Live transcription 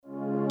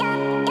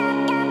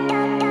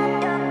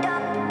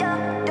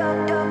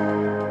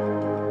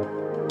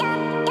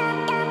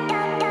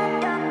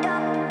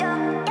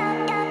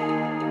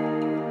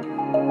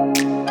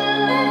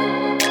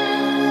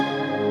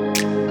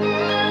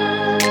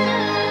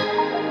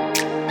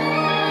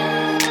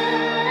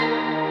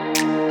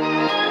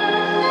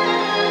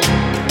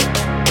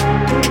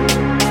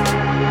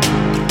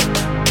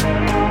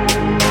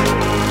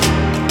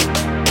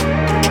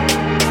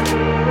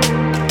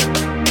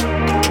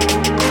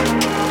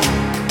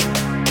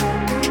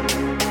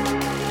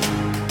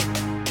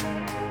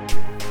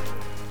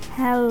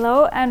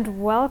Hello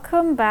and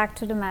welcome back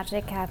to the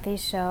Magic Kathy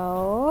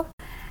Show.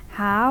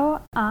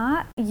 How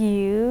are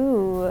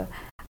you?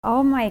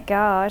 Oh my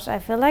gosh, I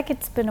feel like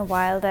it's been a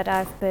while that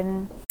I've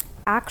been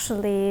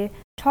actually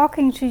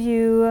talking to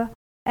you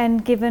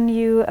and giving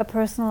you a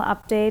personal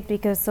update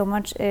because so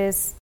much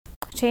is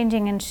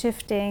changing and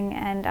shifting,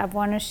 and I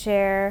want to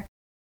share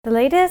the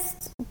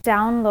latest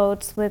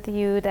downloads with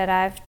you that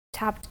I've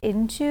tapped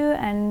into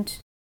and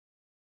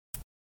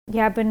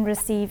I've been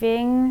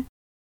receiving,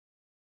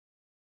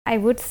 I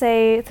would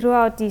say,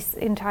 throughout these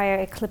entire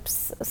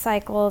eclipse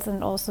cycles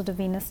and also the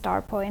Venus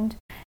star point.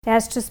 There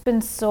has just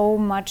been so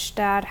much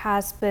that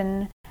has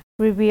been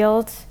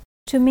revealed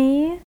to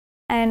me,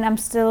 and I'm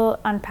still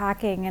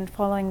unpacking and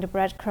following the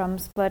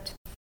breadcrumbs. But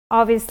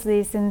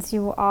obviously, since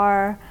you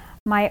are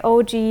my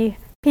OG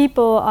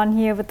people on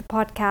here with the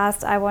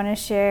podcast, I want to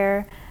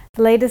share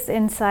the latest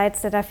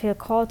insights that I feel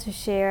called to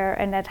share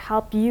and that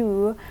help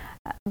you,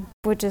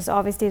 which is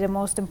obviously the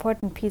most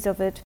important piece of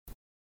it,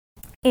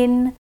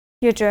 in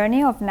your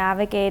journey of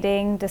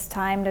navigating this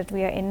time that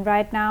we are in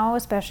right now,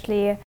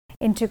 especially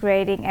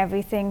integrating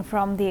everything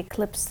from the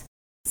eclipse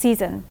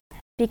season.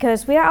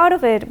 Because we are out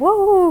of it,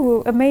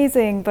 woo,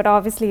 amazing, but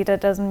obviously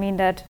that doesn't mean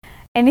that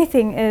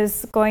anything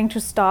is going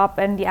to stop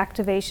and the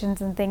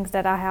activations and things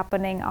that are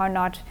happening are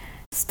not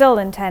still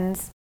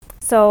intense.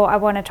 So I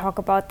want to talk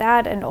about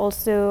that and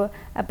also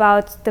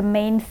about the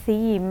main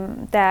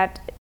theme that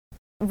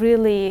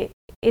really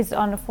is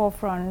on the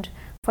forefront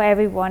for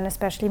everyone,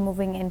 especially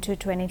moving into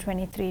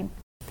 2023.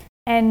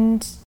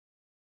 And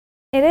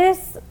it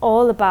is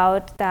all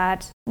about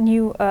that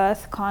new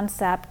earth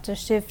concept, the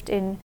shift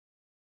in,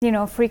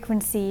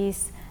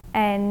 frequencies,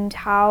 and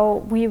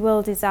how we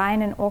will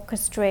design and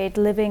orchestrate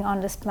living on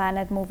this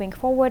planet moving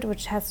forward,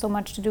 which has so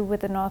much to do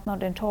with the North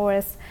Node in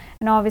Taurus.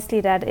 And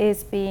obviously that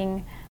is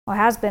being or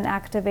has been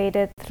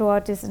activated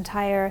throughout this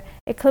entire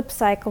eclipse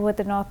cycle, with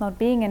the North Node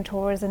being in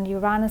Taurus and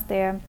Uranus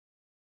there.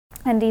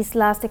 And these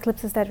last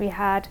eclipses that we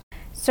had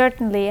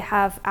certainly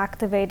have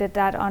activated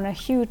that on a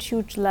huge,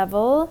 huge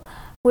level,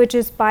 which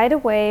is, by the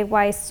way,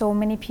 why so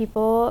many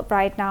people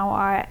right now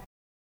are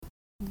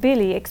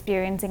really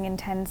experiencing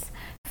intense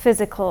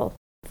physical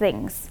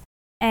things.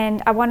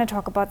 And I want to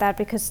talk about that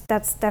because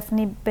that's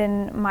definitely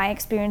been my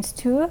experience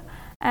too.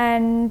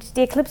 And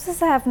the eclipses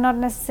have not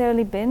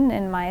necessarily been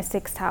in my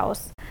 6th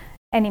house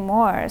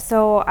anymore.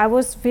 So I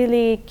was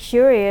really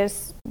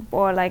curious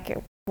or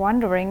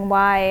wondering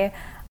why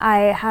I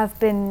have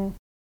been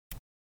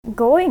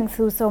going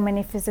through so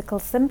many physical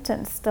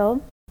symptoms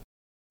still.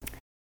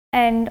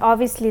 And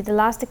obviously the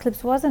last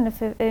eclipse was in the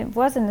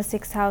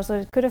 6th house, so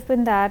it could have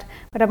been that,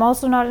 but I'm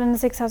also not in the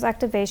 6th house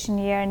activation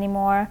year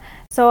anymore.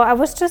 So I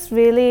was just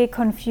really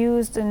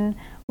confused in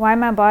why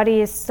my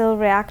body is still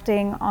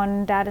reacting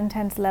on that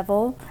intense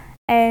level.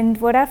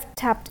 And what I've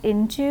tapped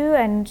into,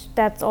 and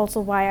that's also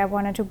why I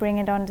wanted to bring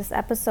it on this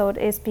episode,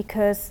 is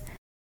because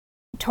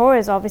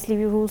Taurus obviously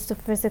rules the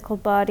physical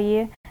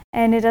body,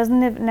 and it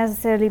doesn't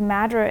necessarily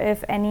matter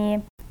if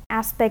any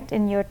aspect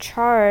in your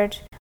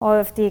chart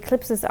or if the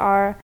eclipses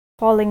are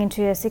falling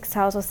into your 6th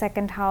house or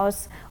 2nd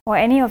house or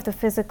any of the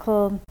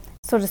physical,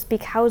 so to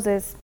speak,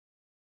 houses.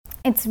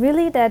 It's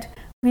really that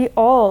we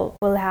all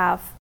will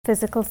have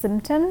physical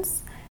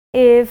symptoms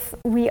if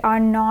we are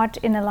not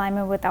in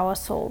alignment with our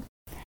soul.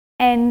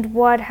 And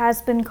what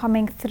has been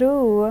coming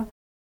through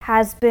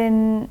has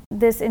been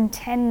this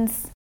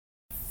intense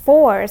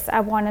force,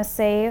 I want to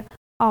say,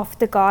 of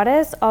the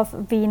goddess, of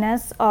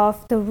Venus,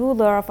 of the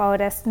ruler of our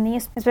destiny,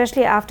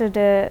 especially after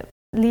the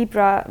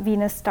Libra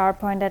Venus star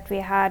point that we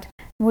had,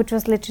 which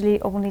was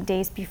literally only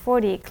days before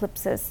the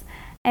eclipses.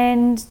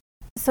 And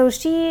so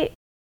she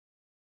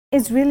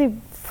is really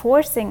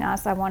forcing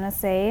us, I want to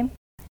say,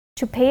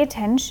 to pay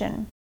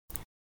attention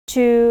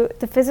to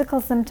the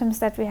physical symptoms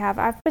that we have.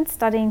 I've been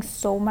studying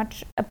so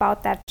much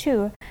about that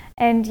too.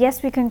 And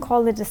yes, we can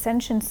call it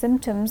ascension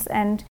symptoms,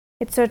 and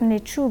it's certainly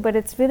true, but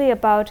it's really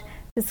about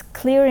this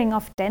clearing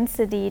of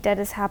density that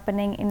is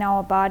happening in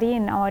our body,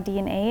 in our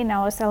DNA, in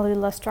our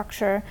cellular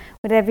structure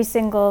with every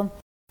single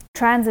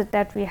transit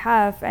that we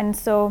have. And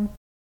so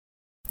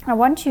I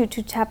want you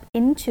to tap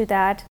into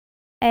that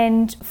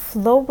and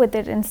flow with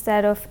it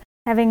instead of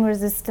having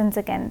resistance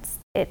against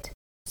it.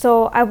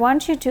 So I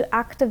want you to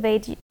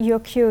activate your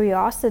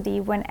curiosity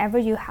whenever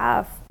you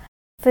have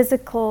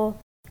physical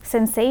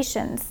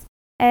sensations,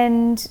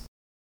 and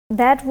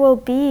that will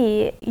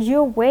be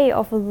your way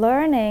of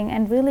learning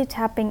and really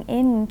tapping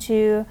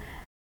into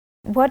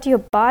what your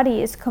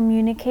body is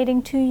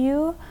communicating to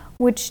you,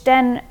 which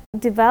then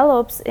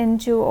develops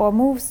into or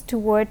moves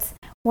towards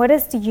what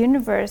is the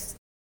universe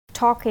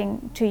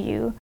talking to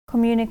you,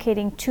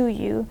 communicating to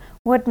you,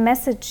 what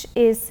message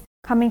is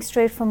coming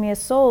straight from your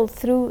soul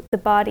through the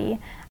body.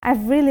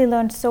 I've really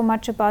learned so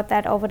much about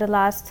that over the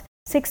last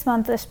 6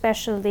 months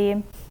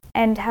especially,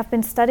 and have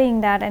been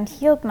studying that and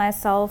healed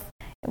myself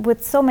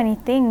with so many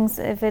things.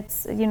 If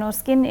it's,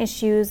 skin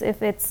issues,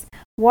 if it's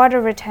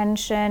water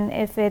retention,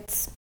 if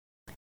it's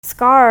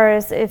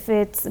scars, if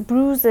it's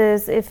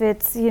bruises, if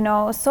it's,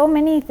 so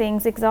many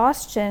things,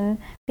 exhaustion,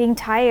 being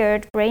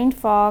tired, brain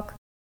fog,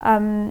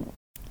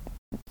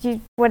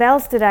 what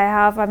else did I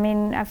have? I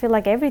mean, I feel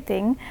like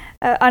everything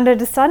under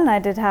the sun I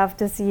did have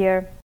this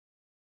year.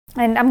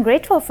 And I'm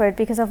grateful for it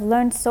because I've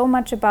learned so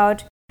much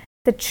about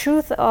the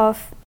truth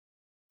of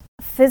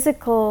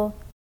physical,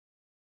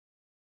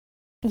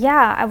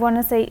 I want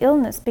to say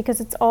illness,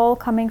 because it's all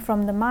coming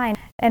from the mind.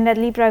 And that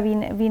Libra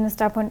Venus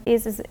star point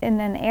is in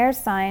an air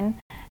sign,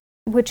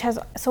 which has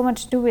so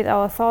much to do with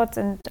our thoughts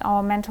and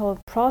our mental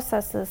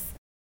processes.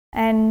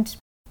 And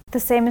the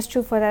same is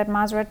true for that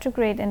Mars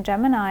retrograde in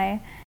Gemini.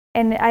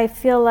 And I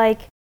feel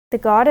like the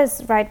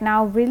goddess right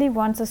now really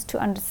wants us to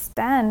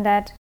understand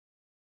that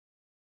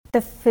the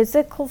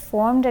physical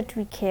form that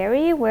we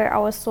carry, where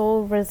our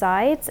soul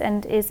resides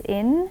and is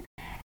in,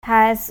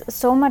 has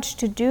so much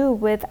to do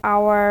with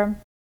our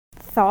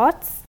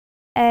thoughts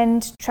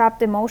and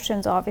trapped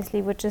emotions,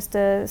 obviously, which is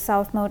the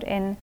South Node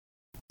in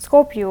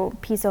Scorpio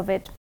piece of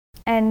it.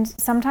 And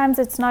sometimes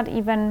it's not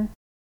even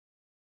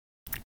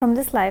from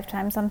this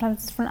lifetime,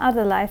 sometimes it's from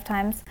other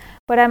lifetimes.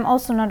 But I'm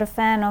also not a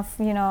fan of,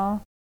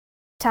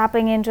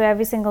 tapping into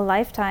every single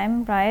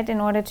lifetime, right,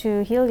 in order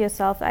to heal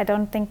yourself. I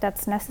don't think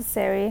that's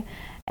necessary.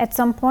 At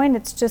some point,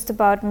 it's just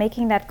about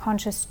making that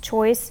conscious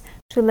choice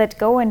to let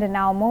go in the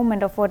now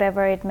moment of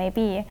whatever it may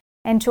be,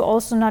 and to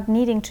also not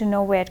needing to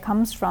know where it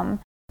comes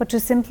from, but to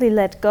simply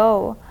let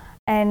go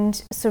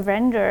and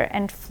surrender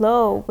and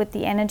flow with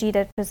the energy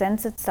that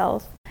presents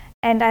itself.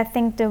 And I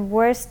think the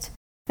worst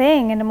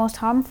thing and the most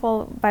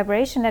harmful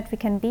vibration that we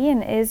can be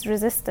in is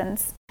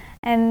resistance.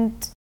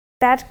 And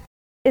that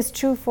is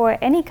true for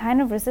any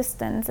kind of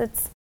resistance.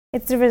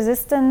 It's the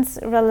resistance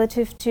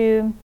relative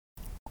to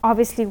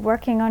obviously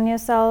working on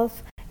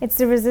yourself. It's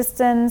the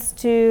resistance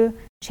to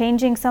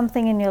changing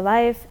something in your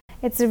life.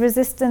 It's the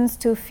resistance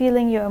to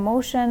feeling your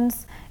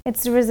emotions.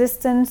 It's the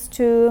resistance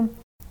to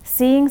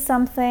seeing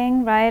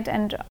something, right,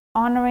 and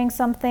honoring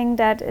something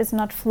that is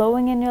not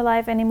flowing in your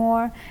life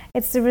anymore.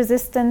 It's the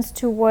resistance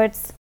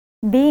towards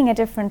being a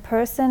different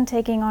person,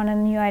 taking on a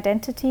new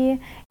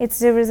identity. It's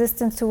the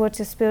resistance towards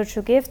your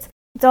spiritual gifts.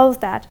 It's all of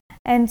that.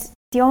 And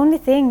the only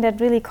thing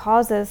that really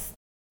causes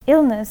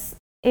illness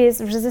is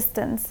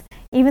resistance.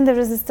 Even the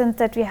resistance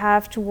that we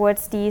have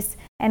towards these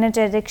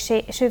energetic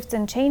shifts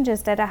and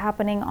changes that are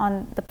happening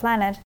on the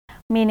planet,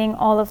 meaning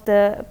all of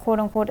the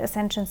quote-unquote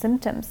ascension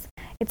symptoms.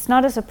 It's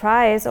not a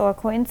surprise or a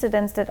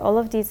coincidence that all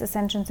of these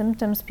ascension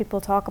symptoms people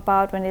talk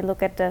about when they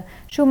look at the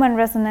Schumann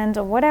resonance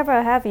or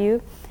whatever have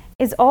you,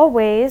 is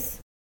always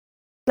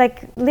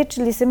like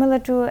literally similar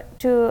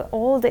to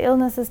all the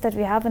illnesses that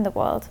we have in the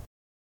world,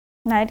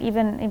 right?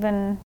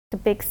 Even the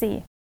big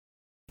C.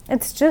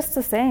 It's just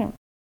the same.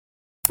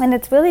 And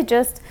it's really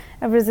just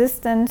a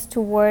resistance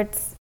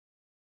towards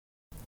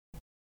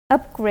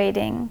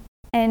upgrading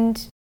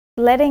and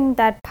letting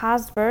that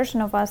past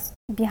version of us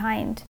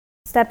behind,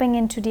 stepping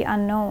into the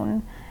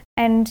unknown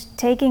and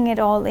taking it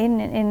all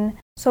in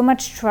so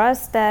much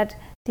trust that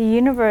the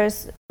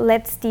universe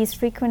lets these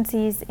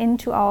frequencies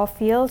into our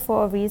field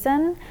for a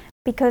reason,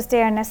 because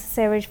they are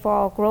necessary for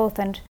our growth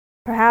and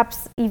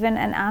perhaps even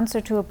an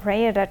answer to a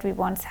prayer that we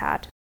once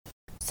had.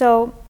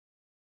 So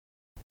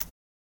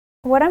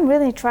what I'm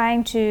really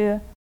trying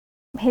to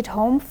hit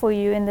home for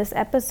you in this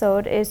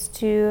episode is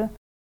to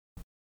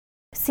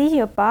see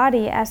your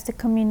body as the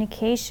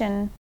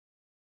communication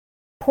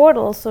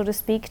portal, so to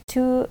speak,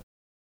 to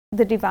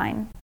the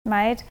divine,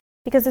 right?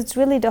 Because it's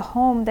really the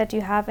home that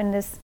you have in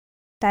this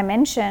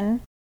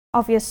dimension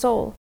of your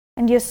soul.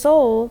 And your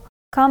soul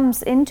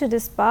comes into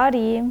this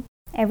body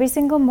every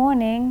single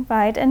morning,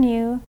 right,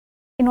 anew,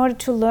 in order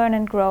to learn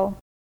and grow,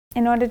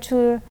 in order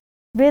to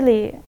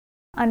really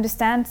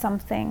understand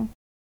something.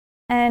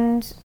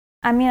 And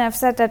I mean, I've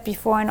said that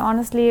before, and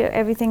honestly,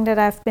 everything that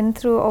I've been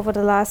through over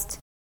the last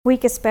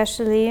week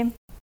especially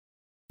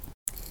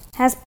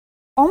has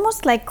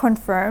almost like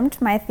confirmed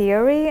my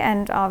theory.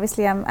 And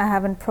obviously I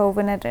haven't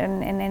proven it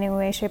in any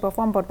way, shape or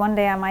form, but one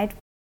day I might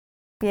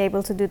be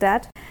able to do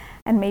that.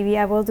 And maybe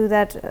I will do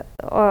that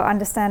or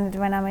understand it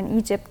when I'm in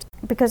Egypt,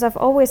 because I've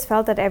always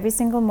felt that every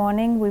single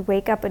morning we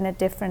wake up in a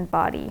different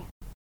body,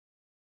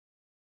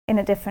 in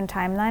a different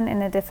timeline,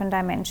 in a different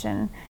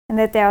dimension, and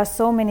that there are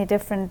so many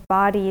different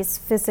bodies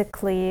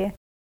physically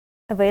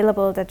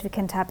available that we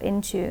can tap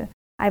into.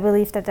 I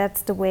believe that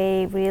that's the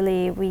way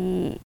really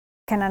we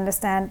can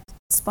understand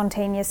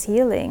spontaneous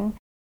healing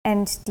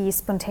and the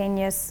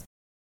spontaneous,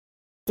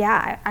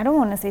 I don't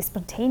want to say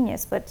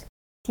spontaneous, but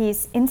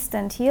these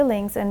instant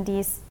healings and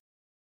these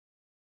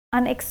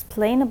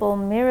unexplainable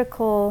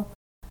miracle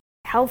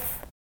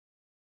health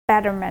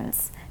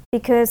betterments,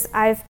 because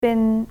I've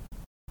been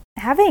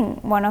having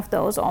one of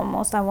those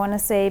almost, I want to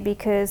say,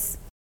 because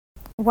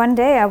one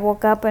day I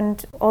woke up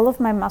and all of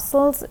my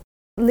muscles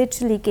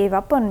literally gave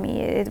up on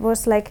me. It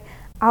was like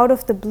out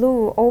of the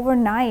blue,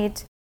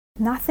 overnight,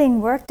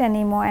 nothing worked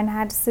anymore, and I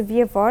had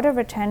severe water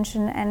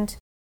retention, and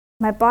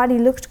my body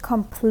looked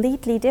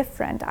completely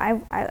different.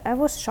 I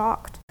was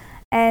shocked.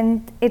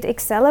 And it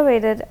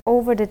accelerated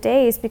over the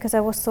days because I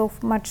was so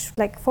much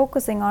like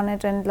focusing on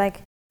it and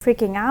like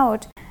freaking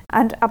out,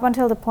 and up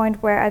until the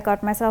point where I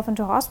got myself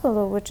into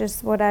hospital, which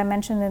is what I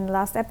mentioned in the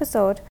last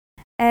episode.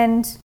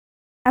 And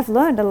I've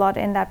learned a lot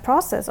in that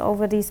process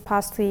over these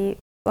past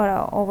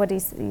over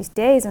these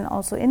days, and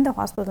also in the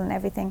hospital and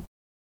everything.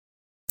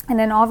 And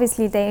then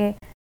obviously they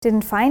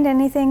didn't find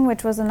anything,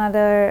 which was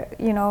another,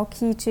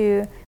 key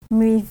to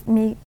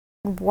me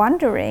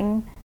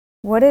wondering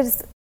what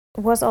it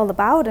was all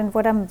about and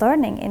what I'm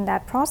learning in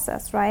that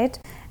process, right?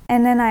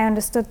 And then I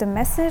understood the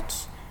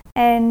message,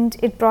 and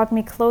it brought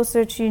me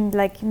closer to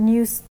like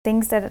new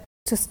things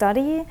to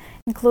study,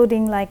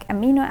 including like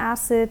amino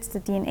acids, the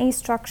DNA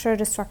structure,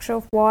 the structure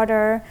of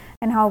water,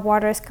 and how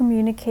water is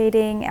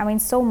communicating. I mean,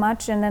 so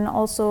much. And then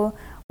also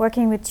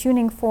working with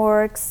tuning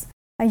forks,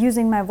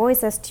 using my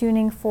voice as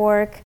tuning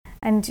fork,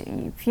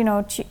 and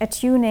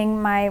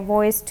attuning my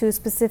voice to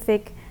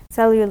specific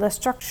cellular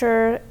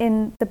structure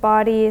in the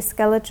body,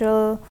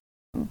 skeletal,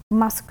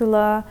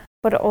 muscular,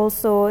 but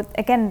also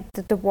again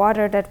the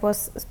water that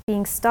was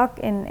being stuck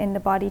in the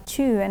body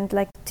too, and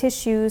like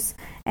tissues.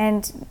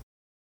 And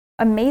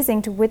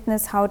amazing to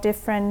witness how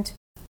different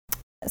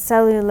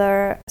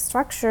cellular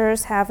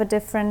structures have a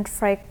different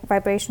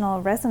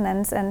vibrational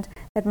resonance, and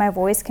that my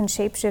voice can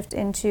shapeshift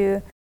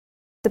into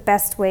the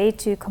best way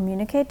to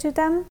communicate to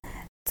them.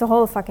 It's a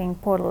whole fucking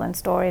portal and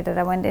story that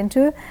I went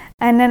into.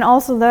 And then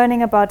also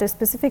learning about the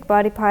specific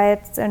body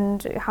parts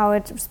and how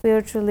it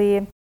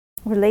spiritually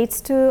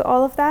relates to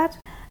all of that.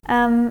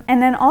 And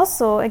then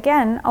also,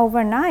 again,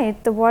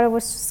 overnight, the water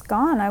was just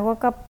gone. I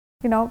woke up,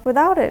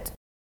 without it.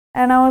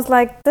 And I was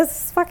like, this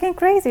is fucking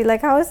crazy.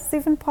 Like, how is this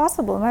even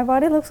possible? My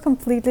body looks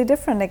completely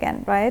different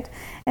again, right?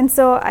 And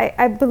so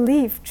I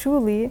believe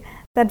truly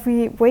that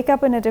we wake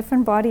up in a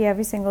different body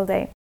every single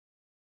day,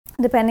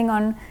 depending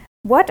on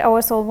what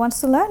our soul wants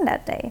to learn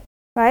that day,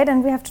 right?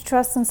 And we have to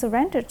trust and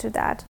surrender to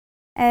that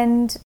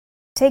and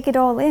take it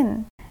all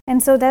in.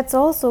 And so that's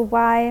also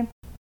why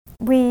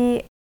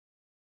we,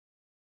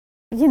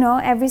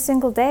 every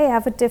single day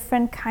have a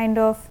different kind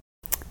of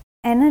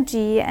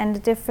energy and a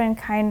different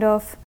kind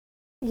of,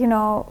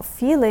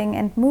 feeling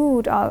and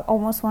mood, I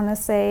almost want to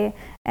say,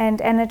 and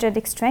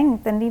energetic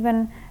strength. And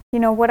even,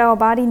 what our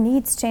body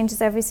needs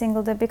changes every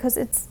single day, because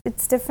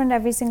it's different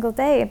every single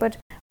day. But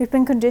we've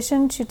been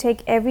conditioned to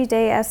take every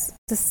day as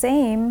the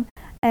same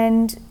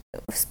and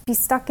be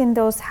stuck in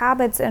those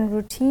habits and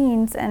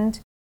routines and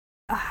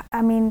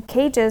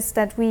cages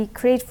that we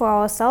create for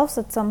ourselves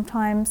at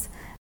sometimes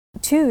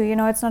too.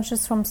 It's not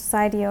just from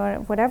society or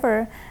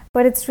whatever,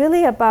 but it's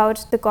really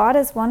about the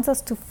goddess wants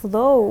us to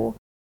flow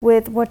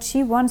with what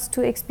she wants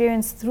to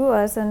experience through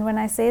us. And when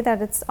I say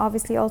that, it's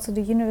obviously also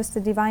the universe,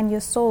 the divine,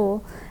 your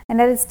soul, and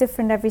that it's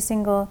different every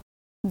single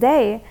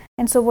day.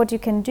 And so what you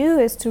can do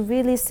is to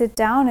really sit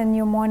down in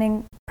your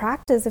morning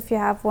practice, if you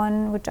have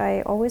one, which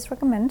I always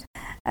recommend,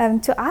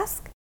 to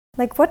ask,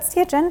 like, what's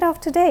the agenda of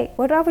today?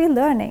 What are we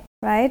learning,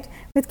 right?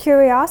 With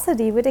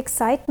curiosity, with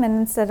excitement,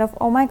 instead of,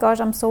 oh my gosh,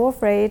 I'm so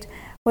afraid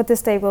what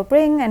this day will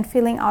bring, and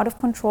feeling out of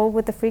control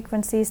with the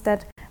frequencies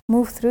that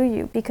move through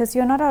you, because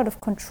you're not out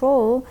of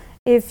control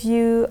if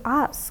you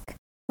ask,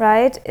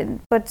 right?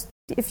 But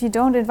if you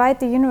don't invite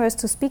the universe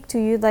to speak to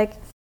you, like,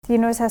 the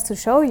universe has to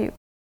show you,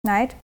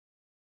 right?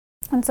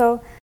 And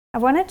so I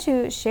wanted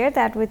to share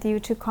that with you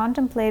to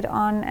contemplate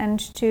on, and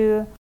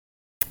to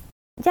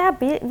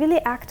really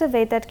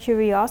activate that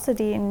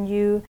curiosity in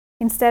you,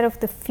 instead of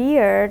the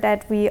fear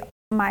that we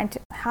might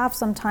have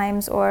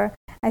sometimes. Or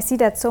I see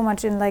that so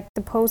much in like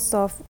the posts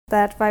of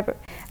that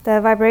the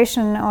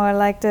vibration, or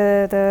like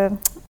the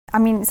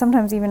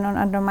sometimes even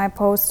under my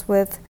posts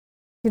with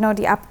the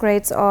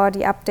upgrades or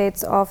the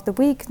updates of the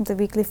week, the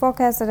weekly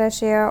forecast that I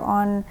share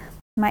on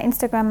my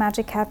Instagram,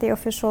 Magic Kathy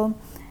Official.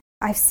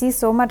 I see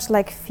so much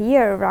like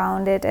fear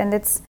around it, and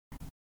it's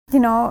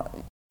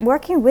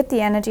working with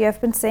the energy.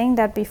 I've been saying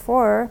that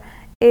before,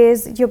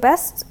 is your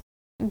best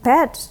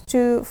bet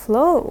to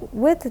flow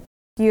with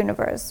the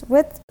universe,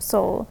 with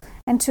soul,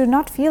 and to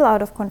not feel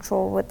out of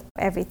control with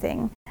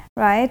everything,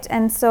 right?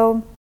 And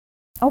so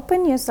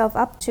open yourself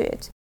up to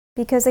it,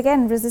 because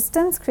again,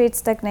 resistance creates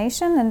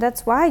stagnation, and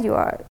that's why you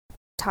are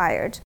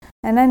tired.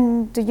 And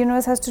then the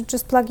universe has to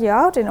just plug you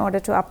out in order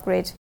to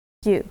upgrade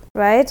you,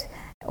 right?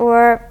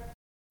 Or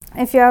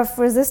if you have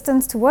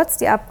resistance towards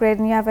the upgrade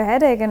and you have a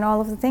headache and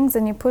all of the things,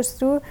 and you push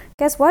through,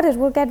 guess what? It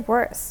will get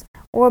worse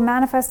or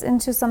manifest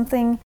into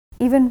something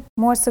even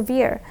more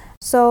severe.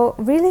 So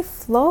really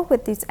flow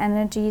with these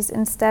energies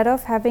instead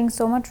of having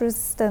so much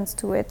resistance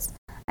to it.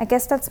 I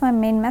guess that's my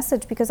main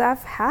message, because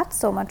I've had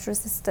so much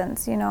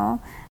resistance,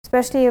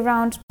 especially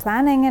around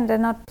planning, and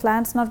then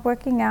plans not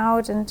working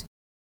out, and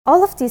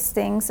all of these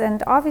things.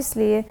 And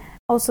obviously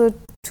also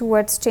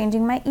towards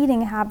changing my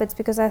eating habits,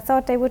 because I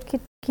thought they would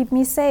keep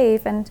me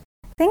safe and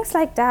things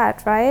like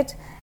that, right?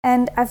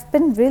 And I've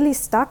been really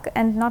stuck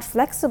and not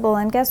flexible.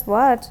 And guess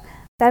what?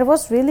 That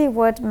was really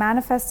what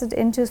manifested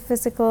into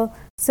physical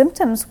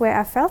symptoms, where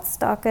I felt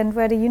stuck and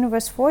where the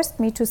universe forced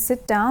me to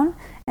sit down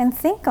and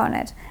think on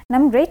it. And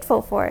I'm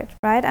grateful for it,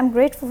 right? I'm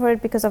grateful for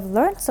it because I've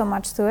learned so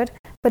much through it.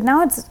 But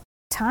now it's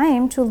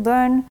time to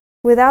learn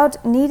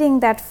without needing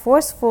that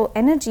forceful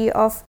energy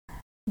of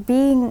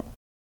being,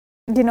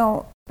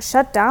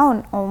 shut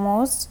down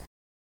almost,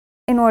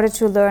 in order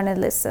to learn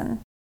and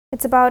listen.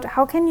 It's about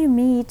how can you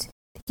meet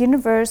the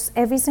universe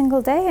every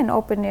single day and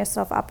open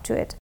yourself up to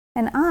it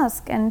and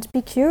ask and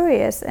be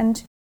curious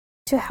and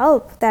to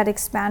help that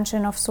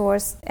expansion of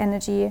source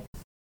energy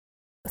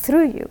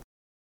through you.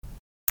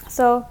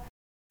 So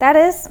that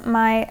is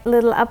my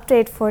little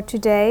update for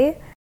today.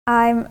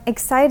 I'm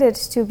excited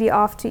to be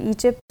off to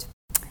Egypt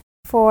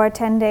for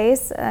 10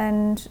 days,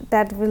 and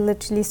that will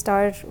literally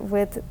start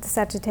with the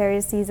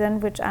Sagittarius season,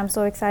 which I'm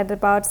so excited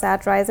about,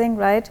 Sag rising,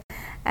 right?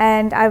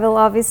 And I will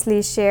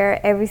obviously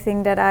share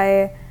everything that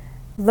I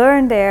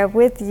learned there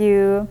with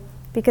you,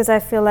 because I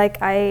feel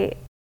like I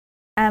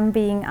am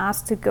being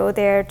asked to go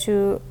there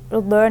to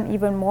learn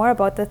even more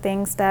about the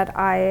things that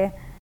I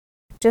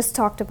just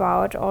talked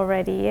about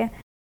already,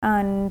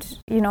 and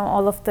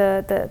all of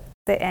the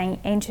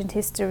ancient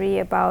history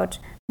about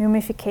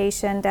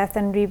mummification, death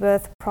and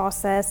rebirth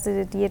process,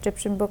 the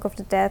Egyptian Book of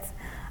the Dead.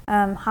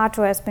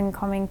 Hathor has been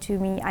coming to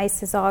me.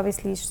 Isis,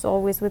 obviously, she's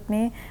always with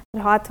me.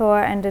 But Hathor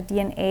and the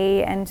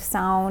DNA and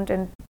sound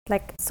and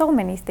like so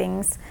many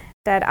things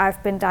that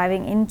I've been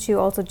diving into,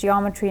 also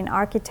geometry and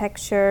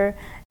architecture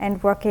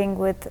and working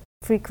with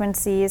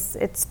frequencies.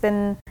 It's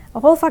been a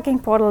whole fucking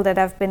portal that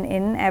I've been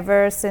in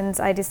ever since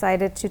I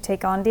decided to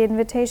take on the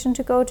invitation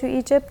to go to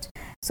Egypt.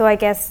 So I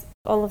guess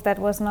all of that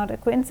was not a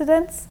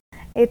coincidence.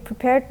 It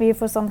prepared me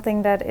for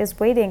something that is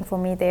waiting for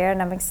me there,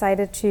 and I'm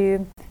excited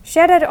to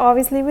share that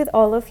obviously with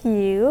all of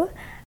you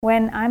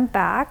when I'm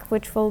back,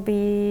 which will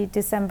be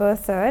December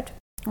 3rd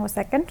or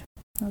 2nd.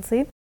 We'll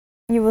see.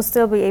 You will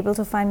still be able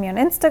to find me on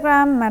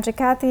Instagram, Magic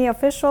Kathy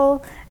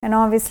Official, and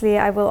obviously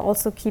I will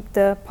also keep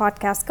the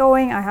podcast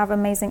going. I have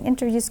amazing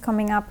interviews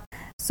coming up,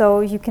 so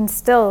you can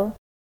still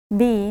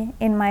be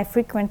in my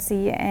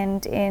frequency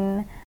and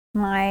in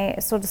my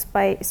so to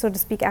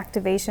speak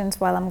activations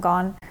while I'm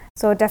gone.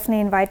 So definitely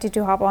invite you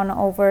to hop on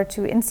over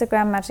to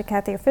Instagram, Magic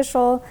Kathy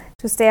Official,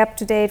 to stay up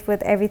to date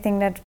with everything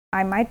that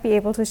I might be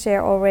able to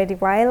share already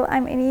while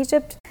I'm in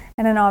Egypt,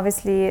 and then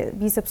obviously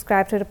be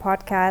subscribed to the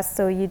podcast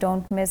so you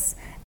don't miss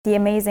the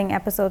amazing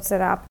episodes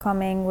that are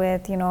upcoming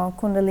with,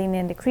 Kundalini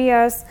and the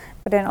Kriyas,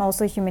 but then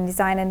also human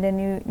design and the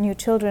new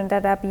children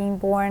that are being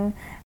born,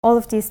 all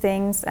of these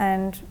things.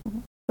 And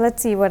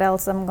let's see what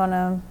else I'm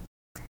gonna,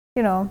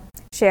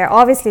 share.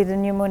 Obviously the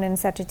new moon in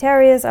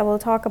Sagittarius, I will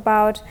talk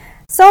about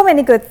so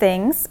many good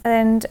things.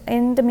 And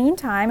in the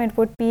meantime, it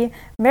would be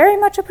very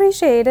much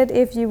appreciated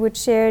if you would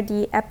share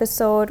the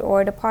episode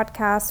or the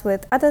podcast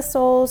with other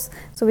souls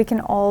so we can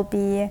all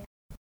be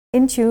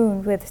in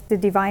tune with the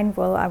divine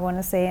will, I want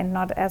to say, and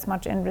not as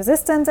much in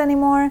resistance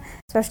anymore,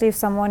 especially if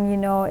someone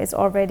is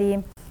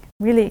already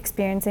really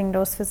experiencing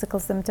those physical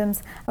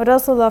symptoms. I would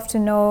also love to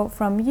know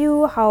from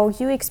you how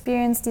you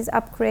experience these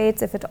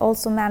upgrades, if it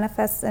also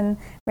manifests in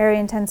very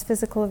intense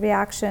physical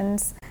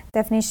reactions.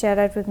 Definitely share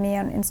that with me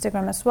on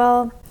Instagram as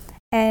well.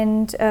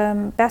 And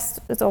best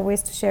is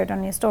always to share it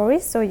on your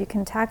stories so you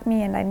can tag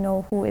me and I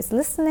know who is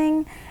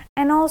listening.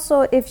 And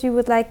also, if you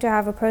would like to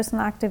have a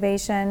personal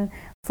activation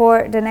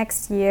for the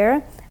next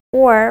year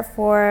or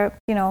for,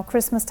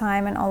 Christmas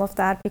time and all of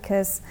that,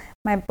 because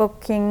my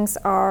bookings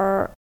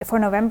for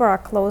November are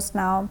closed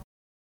now,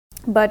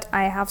 but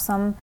I have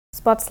some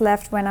spots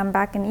left when I'm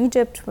back in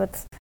Egypt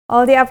with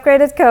all the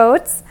upgraded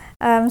codes.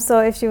 So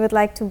if you would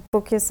like to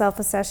book yourself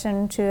a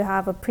session to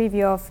have a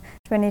preview of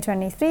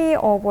 2023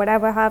 or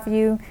whatever have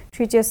you,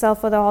 treat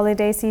yourself for the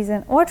holiday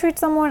season or treat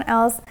someone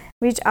else,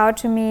 reach out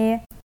to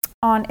me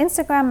on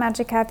Instagram,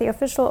 Magic Kathy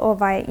Official, or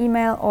via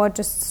email, or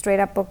just straight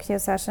up book your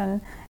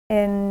session.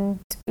 And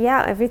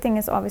yeah, everything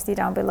is obviously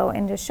down below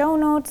in the show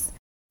notes.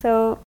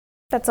 So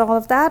that's all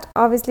of that.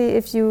 Obviously,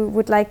 if you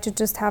would like to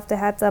just have the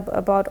heads up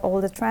about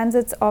all the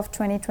transits of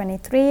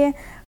 2023,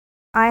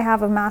 I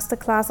have a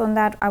masterclass on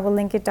that. I will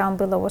link it down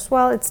below as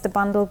well. It's the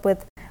bundle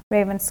with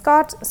Raven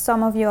Scott.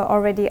 Some of you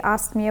already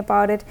asked me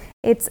about it.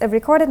 It's a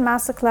recorded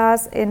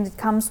masterclass and it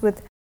comes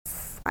with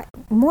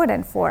more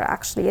than 4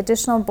 actually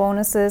additional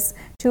bonuses.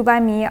 2 by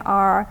me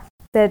are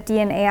the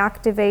DNA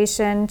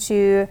activation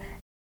to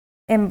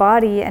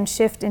embody and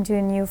shift into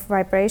a new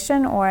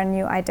vibration or a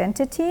new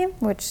identity,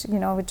 which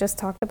we just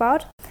talked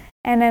about,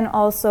 and then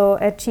also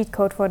a cheat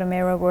code for the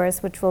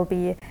Mirrorverse, which will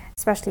be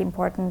especially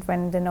important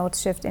when the nodes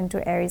shift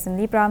into Aries and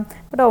Libra,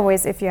 but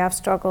always if you have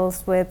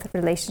struggles with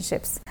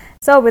relationships.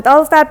 So with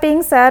all of that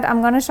being said, I'm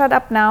going to shut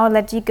up now,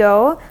 let you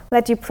go,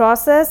 let you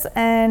process,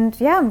 and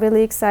yeah, I'm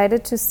really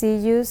excited to see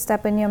you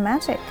step in your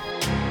magic.